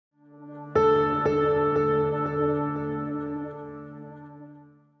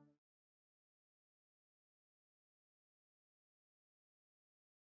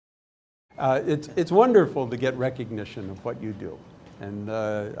It's wonderful to get recognition of what you do. And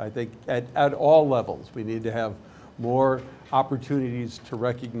I think at all levels, we need to have more opportunities to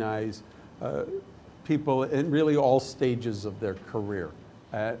recognize people in really all stages of their career.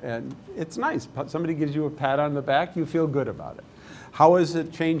 And it's nice. Somebody gives you a pat on the back, you feel good about it. How has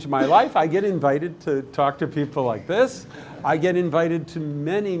it changed my life? I get invited to talk to people like this. I get invited to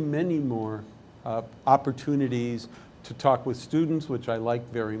many, many more opportunities to talk with students, which I like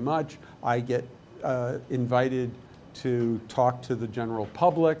very much. I get invited to talk to the general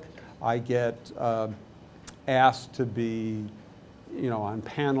public. I get asked to be, on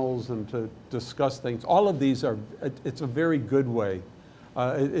panels and to discuss things. All of these it's a very good way.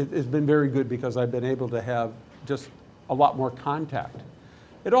 It's been very good because I've been able to have just a lot more contact.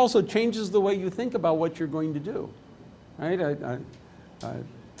 It also changes the way you think about what you're going to do, right?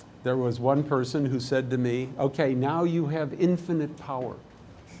 There was one person who said to me, okay, now you have infinite power.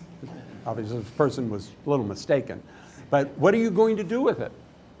 Obviously, this person was a little mistaken. But what are you going to do with it?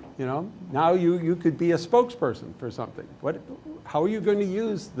 Now you could be a spokesperson for something. How are you going to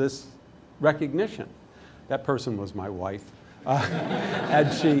use this recognition? That person was my wife.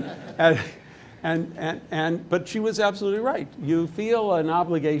 But she was absolutely right. You feel an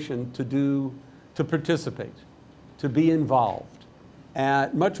obligation to participate, to be involved.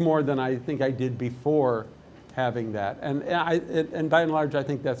 Much more than I think I did before having that. And by and large, I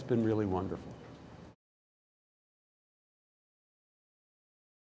think that's been really wonderful.